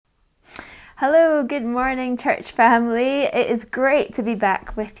Hello, good morning, church family. It is great to be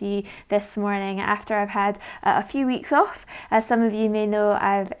back with you this morning after I've had a few weeks off. As some of you may know,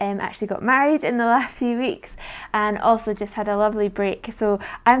 I've actually got married in the last few weeks and also just had a lovely break. So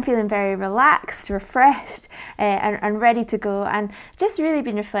I'm feeling very relaxed, refreshed, and ready to go. And just really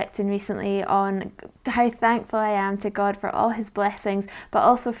been reflecting recently on how thankful I am to God for all his blessings, but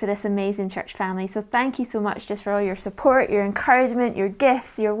also for this amazing church family. So thank you so much just for all your support, your encouragement, your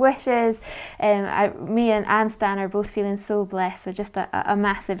gifts, your wishes. Me and Stan are both feeling so blessed, so just a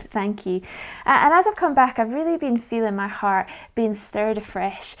massive thank you. And as I've come back, I've really been feeling my heart being stirred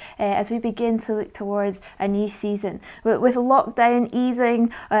afresh as we begin to look towards a new season. With lockdown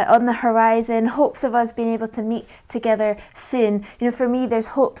easing on the horizon, hopes of us being able to meet together soon. You know, for me, there's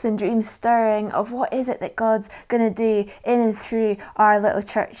hopes and dreams stirring of what is it that God's going to do in and through our little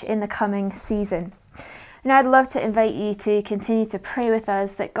church in the coming season. And I'd love to invite you to continue to pray with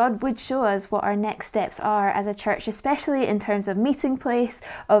us that God would show us what our next steps are as a church, especially in terms of meeting place,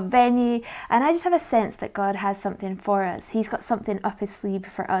 of venue. And I just have a sense that God has something for us. He's got something up his sleeve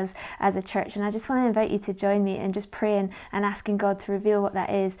for us as a church. And I just want to invite you to join me in just praying and asking God to reveal what that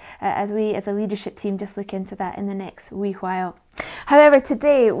is as we as a leadership team just look into that in the next wee while. However,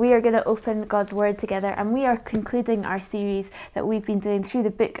 today we are going to open God's Word together and we are concluding our series that we've been doing through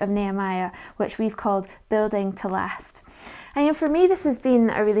the book of Nehemiah, which we've called Building to Last. And for me, this has been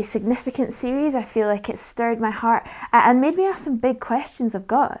a really significant series. I feel like it stirred my heart and made me ask some big questions of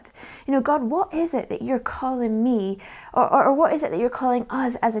God. God, what is it that you're calling me or what is it that you're calling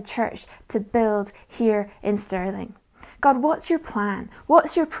us as a church to build here in Stirling? God, what's your plan?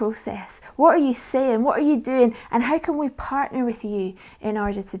 What's your process? What are you saying? What are you doing? And how can we partner with you in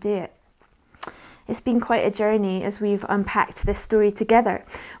order to do it? It's been quite a journey as we've unpacked this story together.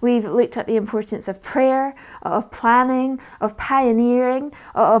 We've looked at the importance of prayer, of planning, of pioneering,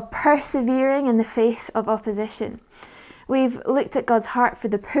 of persevering in the face of opposition. We've looked at God's heart for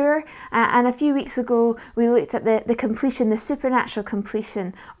the poor, and a few weeks ago we looked at the completion, the supernatural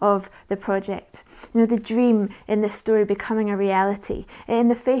completion of the project. The dream in this story becoming a reality in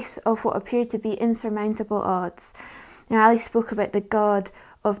the face of what appeared to be insurmountable odds. Ali spoke about the God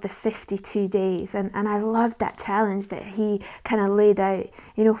of the 52 days, and I loved that challenge that he kind of laid out.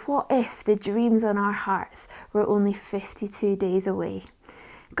 What if the dreams on our hearts were only 52 days away?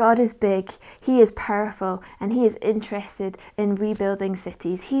 God is big, he is powerful, and he is interested in rebuilding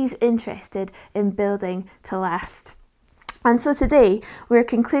cities. He's interested in building to last. And so today we're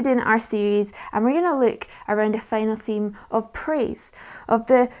concluding our series and we're going to look around a final theme of praise, of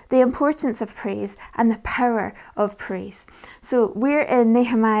the importance of praise and the power of praise. So we're in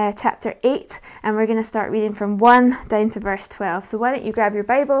Nehemiah chapter 8 and we're going to start reading from 1 down to verse 12. So why don't you grab your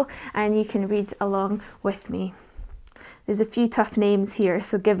Bible and you can read along with me. There's a few tough names here,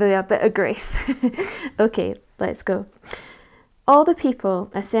 so give me a bit of grace. Okay, let's go. All the people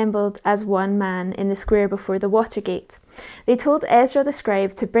assembled as one man in the square before the water gate. They told Ezra the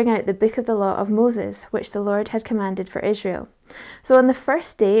scribe to bring out the book of the law of Moses, which the Lord had commanded for Israel. So on the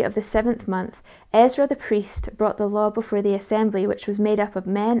first day of the 7th month, Ezra the priest brought the law before the assembly, which was made up of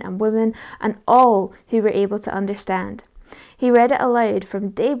men and women and all who were able to understand. He read it aloud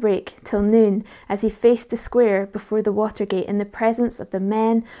from daybreak till noon as he faced the square before the water gate in the presence of the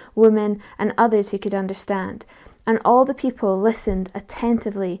men, women, and others who could understand. And all the people listened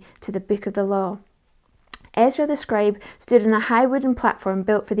attentively to the book of the law. Ezra the scribe stood on a high wooden platform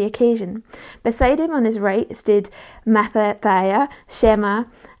built for the occasion. Beside him on his right stood Mattathiah, Shema,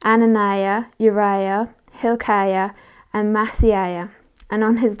 Ananiah, Uriah, Hilkiah, and Maaseiah. And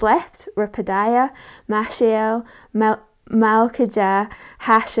on his left were Pedaiah, Mishael, Malchijah,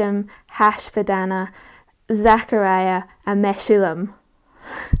 Hashem, Hashbaddanah, Zechariah, and Meshullam.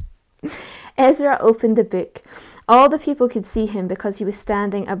 Ezra opened the book. All the people could see him because he was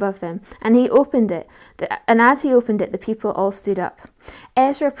standing above them, and he opened it. And as he opened it, the people all stood up.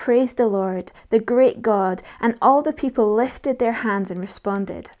 Ezra praised the Lord, the great God, and all the people lifted their hands and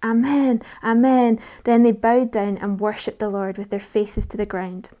responded, Amen, Amen. Then they bowed down and worshipped the Lord with their faces to the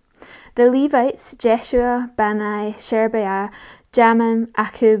ground. The Levites, Jeshua, Bani, Sherebiah, Jamin,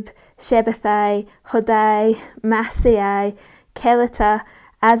 Akub, Shebbethai, Hodai, Maaseiah, Kelita,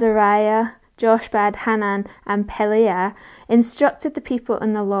 Azariah, Joshbad, Hanan, and Peliah instructed the people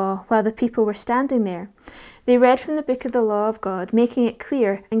in the law while the people were standing there. They read from the book of the law of God, making it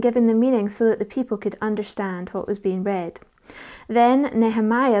clear and giving the meaning so that the people could understand what was being read. Then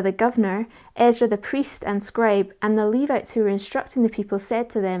Nehemiah the governor, Ezra the priest and scribe, and the Levites who were instructing the people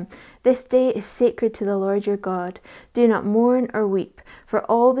said to them, This day is sacred to the Lord your God. Do not mourn or weep, for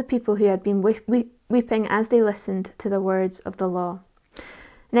all the people who had been weeping as they listened to the words of the law.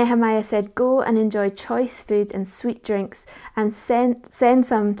 Nehemiah said, "Go and enjoy choice food and sweet drinks, and send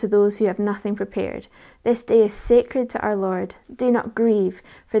some to those who have nothing prepared. This day is sacred to our Lord. Do not grieve,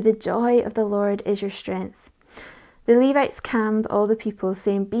 for the joy of the Lord is your strength." The Levites calmed all the people,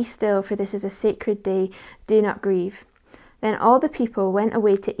 saying, "Be still, for this is a sacred day. Do not grieve." Then all the people went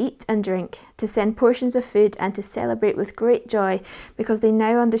away to eat and drink, to send portions of food, and to celebrate with great joy, because they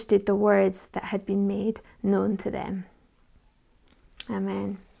now understood the words that had been made known to them.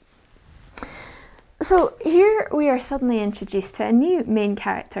 Amen. So here we are suddenly introduced to a new main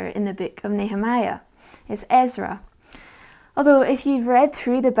character in the book of Nehemiah. It's Ezra. Although if you've read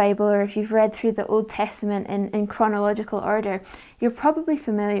through the Bible, or if you've read through the Old Testament in chronological order, you're probably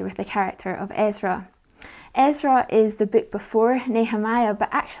familiar with the character of Ezra. Ezra is the book before Nehemiah, but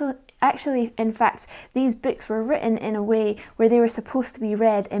actually, in fact, these books were written in a way where they were supposed to be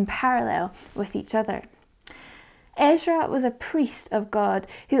read in parallel with each other. Ezra was a priest of God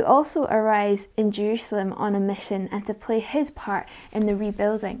who also arrives in Jerusalem on a mission and to play his part in the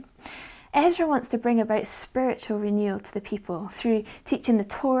rebuilding. Ezra wants to bring about spiritual renewal to the people through teaching the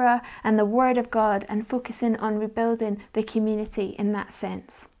Torah and the Word of God and focusing on rebuilding the community in that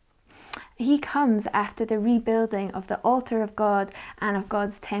sense. He comes after the rebuilding of the altar of God and of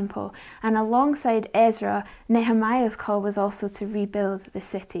God's temple, and alongside Ezra, Nehemiah's call was also to rebuild the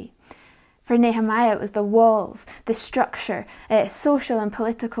city. For Nehemiah, it was the walls, the structure, social and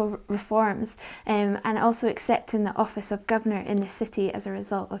political reforms, and also accepting the office of governor in the city as a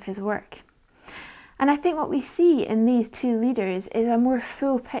result of his work. And I think what we see in these two leaders is a more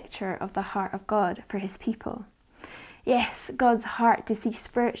full picture of the heart of God for his people. Yes, God's heart to see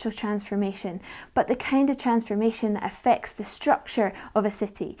spiritual transformation, but the kind of transformation that affects the structure of a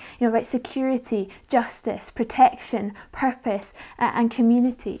city, about security, justice, protection, purpose, and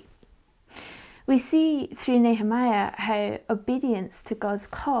community. We see through Nehemiah how obedience to God's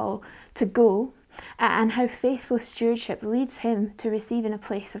call to go and how faithful stewardship leads him to receiving a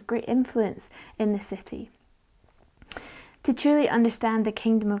place of great influence in the city. To truly understand the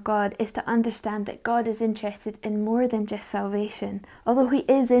kingdom of God is to understand that God is interested in more than just salvation, although he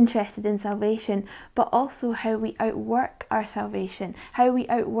is interested in salvation, but also how we outwork our salvation, how we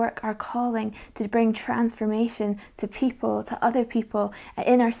outwork our calling to bring transformation to people, to other people,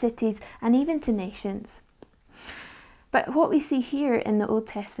 in our cities, and even to nations. But what we see here in the Old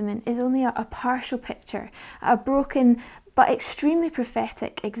Testament is only a partial picture, a broken but extremely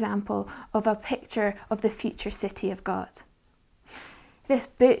prophetic example of a picture of the future city of God. This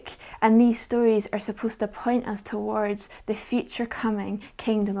book and these stories are supposed to point us towards the future coming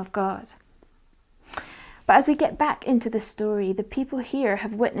kingdom of God. But as we get back into the story, the people here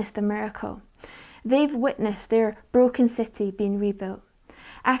have witnessed a miracle. They've witnessed their broken city being rebuilt.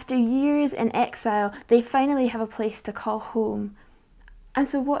 After years in exile, they finally have a place to call home. And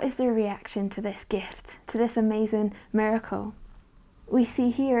so what is their reaction to this gift, to this amazing miracle? We see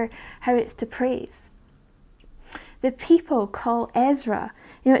here how it's to praise. The people call Ezra.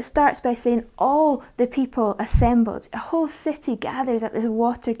 It starts by saying all the people assembled. A whole city gathers at this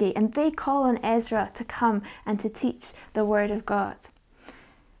water gate, and they call on Ezra to come and to teach the word of God.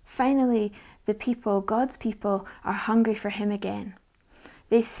 Finally, the people, God's people, are hungry for him again.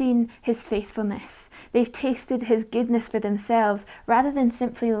 They've seen his faithfulness. They've tasted his goodness for themselves, rather than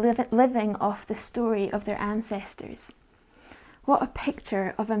simply living off the story of their ancestors. What a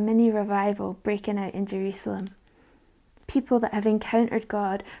picture of a mini revival breaking out in Jerusalem. People that have encountered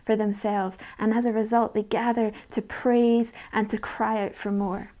God for themselves, and as a result they gather to praise and to cry out for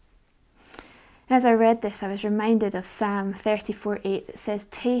more. As I read this, I was reminded of Psalm 34:8 that says,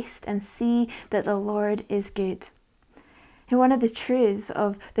 "Taste and see that the Lord is good." And one of the truths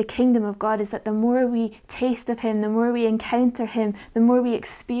of the kingdom of God is that the more we taste of him, the more we encounter him, the more we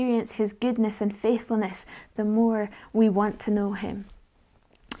experience his goodness and faithfulness, the more we want to know him.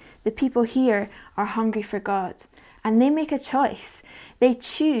 The people here are hungry for God. And they make a choice. They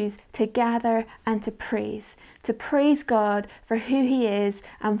choose to gather and to praise God for who he is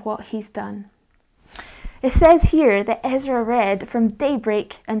and what he's done. It says here that Ezra read from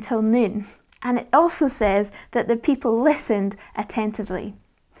daybreak until noon. And it also says that the people listened attentively.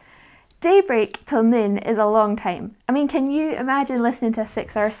 Daybreak till noon is a long time. Can you imagine listening to a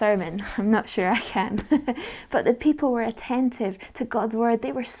 6-hour sermon? I'm not sure I can. But the people were attentive to God's word.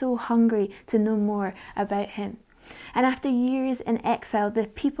 They were so hungry to know more about him. And after years in exile, the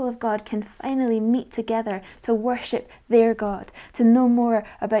people of God can finally meet together to worship their God, to know more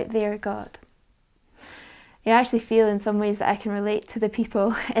about their God. I actually feel in some ways that I can relate to the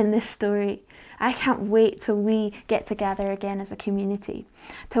people in this story. I can't wait till we get together again as a community,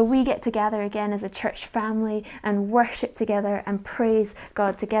 till we get together again as a church family and worship together and praise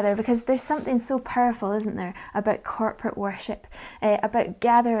God together, because there's something so powerful, isn't there, about corporate worship, about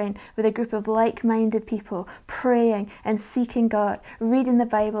gathering with a group of like-minded people, praying and seeking God, reading the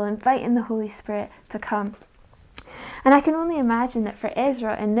Bible, inviting the Holy Spirit to come. And I can only imagine that for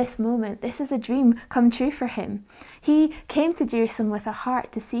Ezra in this moment, this is a dream come true for him. He came to Jerusalem with a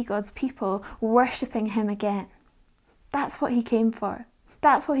heart to see God's people worshipping him again. That's what he came for.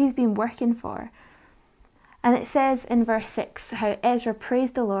 That's what he's been working for. And it says in verse 6 how Ezra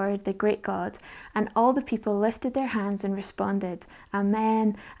praised the Lord, the great God, and all the people lifted their hands and responded,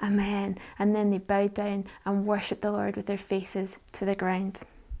 Amen, Amen. And then they bowed down and worshipped the Lord with their faces to the ground.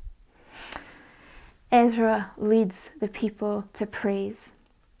 Ezra leads the people to praise,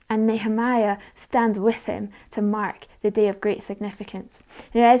 and Nehemiah stands with him to mark the day of great significance.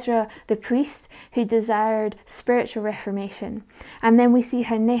 Ezra, the priest who desired spiritual reformation, and then we see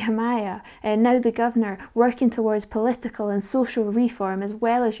how Nehemiah, now the governor, working towards political and social reform as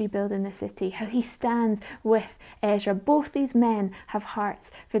well as rebuilding the city, how he stands with Ezra. Both these men have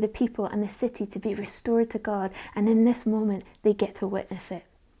hearts for the people and the city to be restored to God, and in this moment they get to witness it.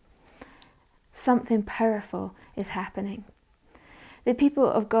 Something powerful is happening. The people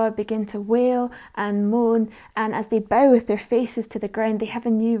of God begin to wail and moan, and as they bow with their faces to the ground, they have a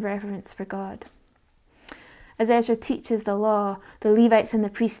new reverence for God. As Ezra teaches the law, the Levites and the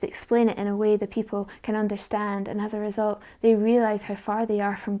priests explain it in a way the people can understand, and as a result, they realise how far they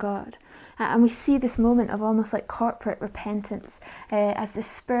are from God. And we see this moment of almost like corporate repentance as the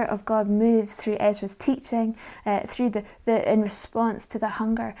Spirit of God moves through Ezra's teaching, through in response to the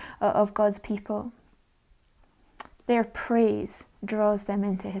hunger of God's people. Their praise draws them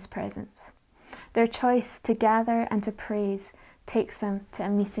into his presence. Their choice to gather and to praise takes them to a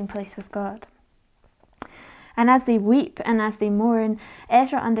meeting place with God. And as they weep and as they mourn,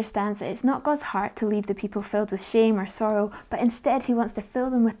 Ezra understands that it's not God's heart to leave the people filled with shame or sorrow, but instead he wants to fill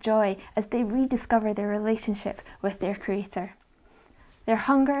them with joy as they rediscover their relationship with their Creator. Their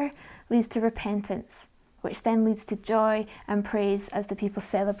hunger leads to repentance, which then leads to joy and praise as the people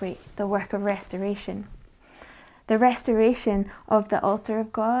celebrate the work of restoration. The restoration of the altar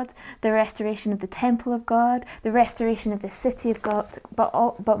of God, the restoration of the temple of God, the restoration of the city of God,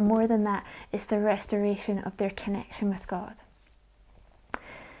 but more than that, it's the restoration of their connection with God.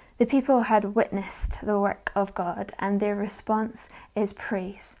 The people had witnessed the work of God, and their response is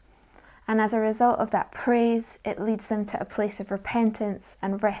praise. And as a result of that praise, it leads them to a place of repentance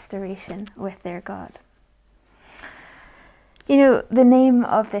and restoration with their God. You know, the name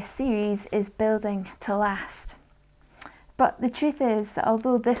of this series is Building to Last. But the truth is that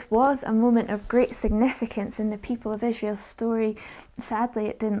although this was a moment of great significance in the people of Israel's story, sadly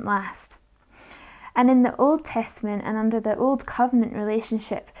it didn't last. And in the Old Testament and under the Old Covenant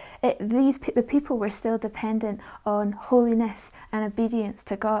relationship, the people were still dependent on holiness and obedience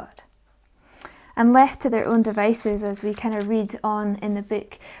to God. And left to their own devices, as we kind of read on in the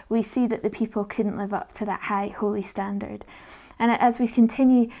book, we see that the people couldn't live up to that high holy standard. And as we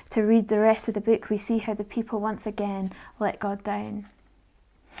continue to read the rest of the book, we see how the people once again let God down.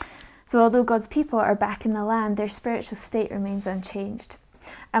 So although God's people are back in the land, their spiritual state remains unchanged.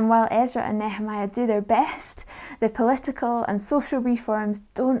 And while Ezra and Nehemiah do their best, the political and social reforms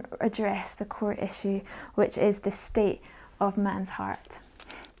don't address the core issue, which is the state of man's heart.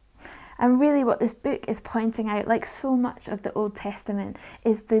 And really what this book is pointing out, like so much of the Old Testament,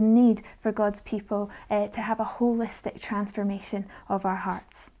 is the need for God's people to have a holistic transformation of our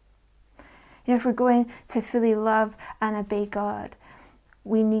hearts. You know, if we're going to fully love and obey God,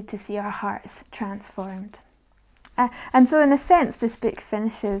 we need to see our hearts transformed. And so in a sense, this book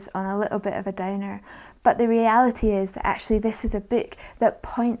finishes on a little bit of a downer. But the reality is that actually this is a book that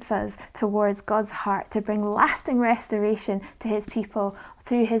points us towards God's heart to bring lasting restoration to his people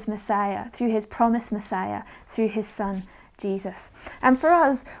through his Messiah, through his promised Messiah, through his Son, Jesus. And for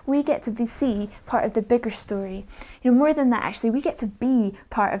us, we get to see part of the bigger story. You know, more than that, actually, we get to be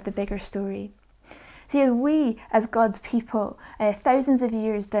part of the bigger story. See, as we, as God's people, thousands of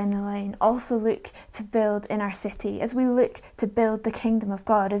years down the line, also look to build in our city, as we look to build the kingdom of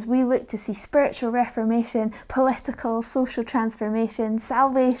God, as we look to see spiritual reformation, political, social transformation,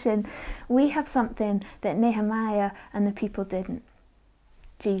 salvation, we have something that Nehemiah and the people didn't.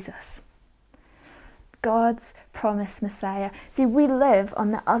 Jesus. God's promised Messiah. See, we live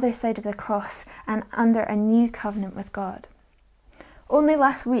on the other side of the cross and under a new covenant with God. Only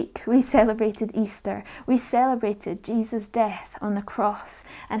last week we celebrated Easter. We celebrated Jesus' death on the cross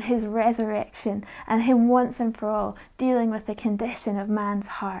and his resurrection and him once and for all dealing with the condition of man's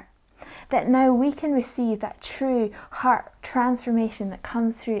heart. That now we can receive that true heart transformation that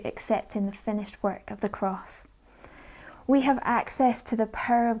comes through accepting the finished work of the cross. We have access to the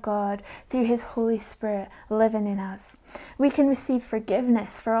power of God through his Holy Spirit living in us. We can receive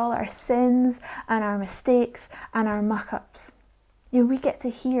forgiveness for all our sins and our mistakes and our muck-ups. We get to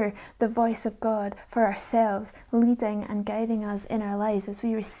hear the voice of God for ourselves, leading and guiding us in our lives as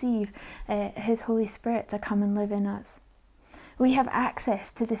we receive his Holy Spirit to come and live in us. We have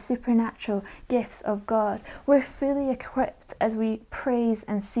access to the supernatural gifts of God. We're fully equipped as we praise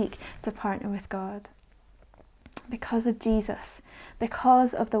and seek to partner with God. Because of Jesus,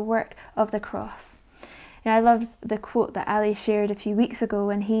 because of the work of the cross. I loved the quote that Ali shared a few weeks ago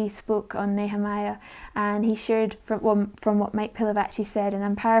when he spoke on Nehemiah, and he shared from what Mike Pilavachi said, and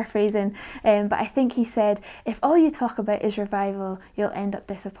I'm paraphrasing, but I think he said, if all you talk about is revival, you'll end up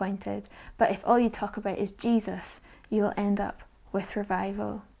disappointed. But if all you talk about is Jesus, you'll end up with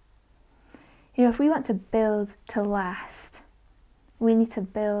revival. If we want to build to last, we need to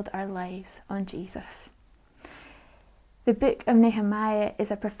build our lives on Jesus. The book of Nehemiah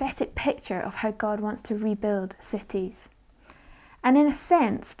is a prophetic picture of how God wants to rebuild cities. And in a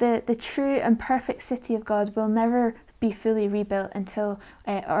sense, the true and perfect city of God will never be fully rebuilt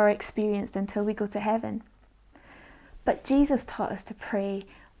or experienced until we go to heaven. But Jesus taught us to pray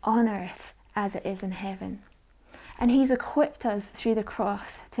on earth as it is in heaven. And he's equipped us through the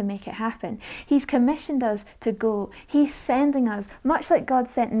cross to make it happen. He's commissioned us to go. He's sending us, much like God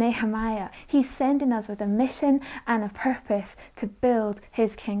sent Nehemiah, he's sending us with a mission and a purpose to build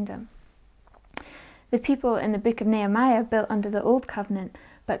his kingdom. The people in the book of Nehemiah built under the old covenant,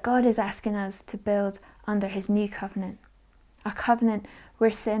 but God is asking us to build under his new covenant. A covenant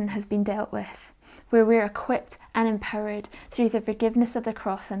where sin has been dealt with, where we're equipped and empowered through the forgiveness of the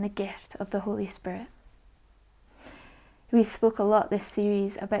cross and the gift of the Holy Spirit. We spoke a lot this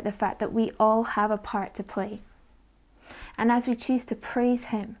series about the fact that we all have a part to play. And as we choose to praise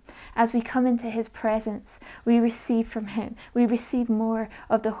him, as we come into his presence, we receive from him. We receive more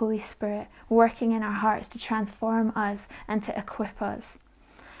of the Holy Spirit working in our hearts to transform us and to equip us.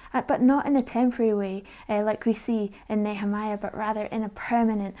 But not in a temporary way like we see in Nehemiah, but rather in a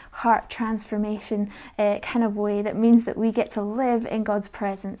permanent heart transformation kind of way that means that we get to live in God's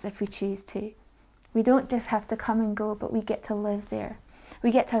presence if we choose to. We don't just have to come and go, but we get to live there.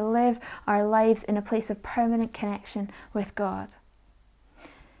 We get to live our lives in a place of permanent connection with God.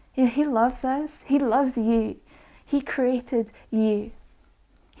 He loves us. He loves you. He created you.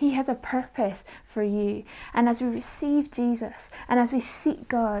 He has a purpose for you. And as we receive Jesus and as we seek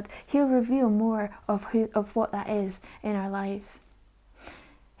God, he'll reveal more of what that is in our lives.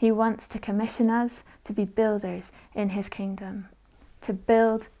 He wants to commission us to be builders in his kingdom, to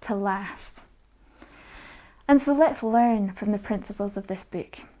build to last. And so let's learn from the principles of this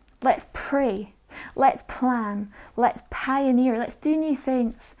book. Let's pray. Let's plan. Let's pioneer. Let's do new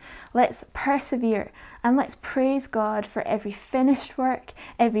things. Let's persevere. And let's praise God for every finished work,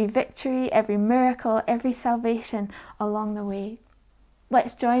 every victory, every miracle, every salvation along the way.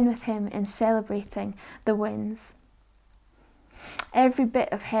 Let's join with him in celebrating the wins. Every bit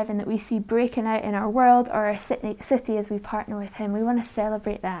of heaven that we see breaking out in our world or our city as we partner with him, we want to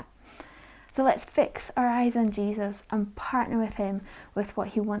celebrate that. So let's fix our eyes on Jesus and partner with him with what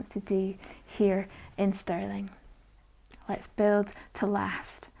he wants to do here in Stirling. Let's build to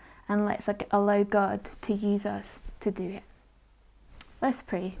last and let's allow God to use us to do it. Let's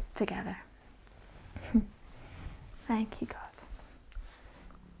pray together. Thank you, God.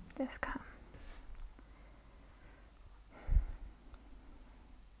 Just come.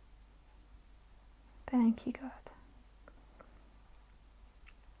 Thank you, God.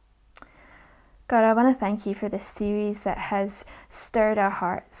 God, I want to thank you for this series that has stirred our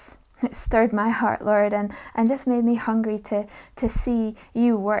hearts. It stirred my heart, Lord, and just made me hungry to see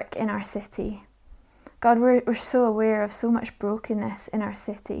you work in our city. God, we're so aware of so much brokenness in our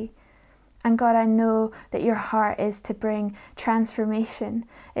city. And God, I know that your heart is to bring transformation.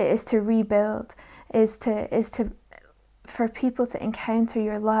 It is to rebuild. It is for people to encounter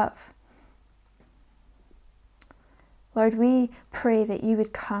your love. Lord, we pray that you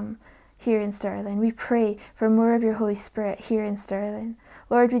would come here in Stirling. We pray for more of your Holy Spirit here in Stirling.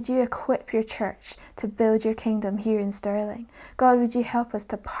 Lord, would you equip your church to build your kingdom here in Stirling? God, would you help us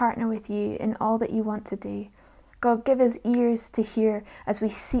to partner with you in all that you want to do? God, give us ears to hear as we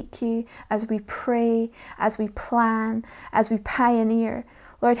seek you, as we pray, as we plan, as we pioneer.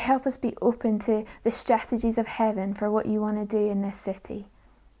 Lord, help us be open to the strategies of heaven for what you want to do in this city.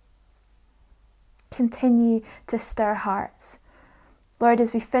 Continue to stir hearts. Lord,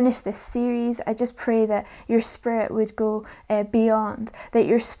 as we finish this series, I just pray that your Spirit would go beyond, that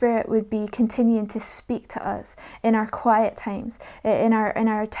your Spirit would be continuing to speak to us in our quiet times, in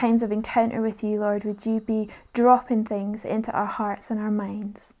our times of encounter with you, Lord. Would you be dropping things into our hearts and our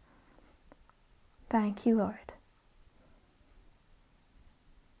minds? Thank you, Lord.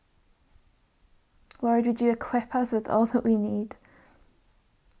 Lord, would you equip us with all that we need?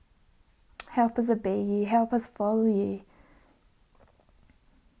 Help us obey you. Help us follow you.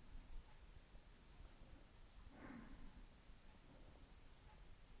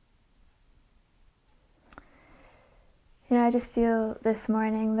 You know, I just feel this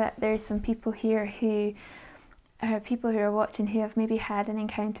morning that there's some people here who are watching who have maybe had an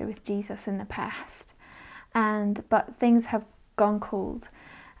encounter with Jesus in the past, but things have gone cold,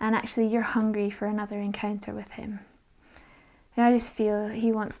 and actually you're hungry for another encounter with him. And I just feel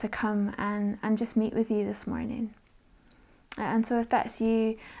he wants to come and just meet with you this morning. And so if that's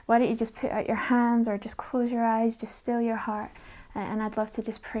you, why don't you just put out your hands or just close your eyes, just still your heart, and I'd love to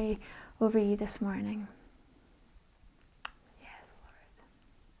just pray over you this morning.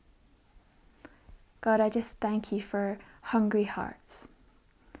 God, I just thank you for hungry hearts.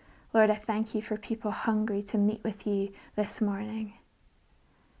 Lord, I thank you for people hungry to meet with you this morning.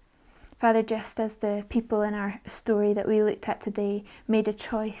 Father, just as the people in our story that we looked at today made a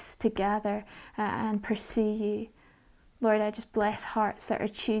choice to gather and pursue you, Lord, I just bless hearts that are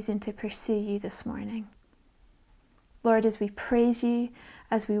choosing to pursue you this morning. Lord, as we praise you,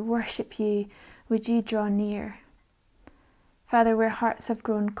 as we worship you, would you draw near? Father, where hearts have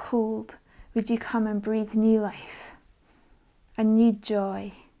grown cold, would you come and breathe new life, a new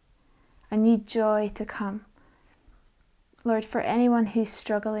joy to come. Lord, for anyone who's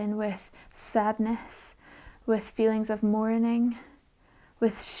struggling with sadness, with feelings of mourning,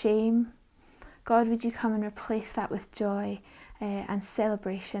 with shame, God, would you come and replace that with joy and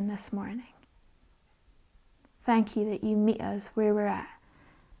celebration this morning? Thank you that you meet us where we're at.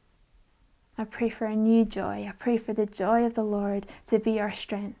 I pray for a new joy. I pray for the joy of the Lord to be our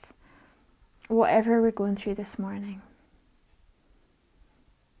strength, whatever we're going through this morning.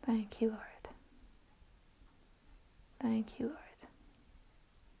 Thank you, Lord. Thank you, Lord.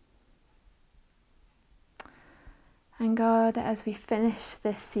 And God, as we finish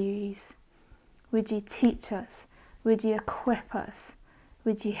this series, would you teach us? Would you equip us?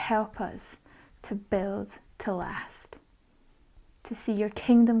 Would you help us to build to last? To see your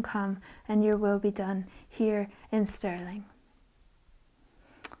kingdom come and your will be done here in Stirling.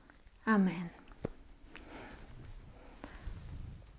 Amen.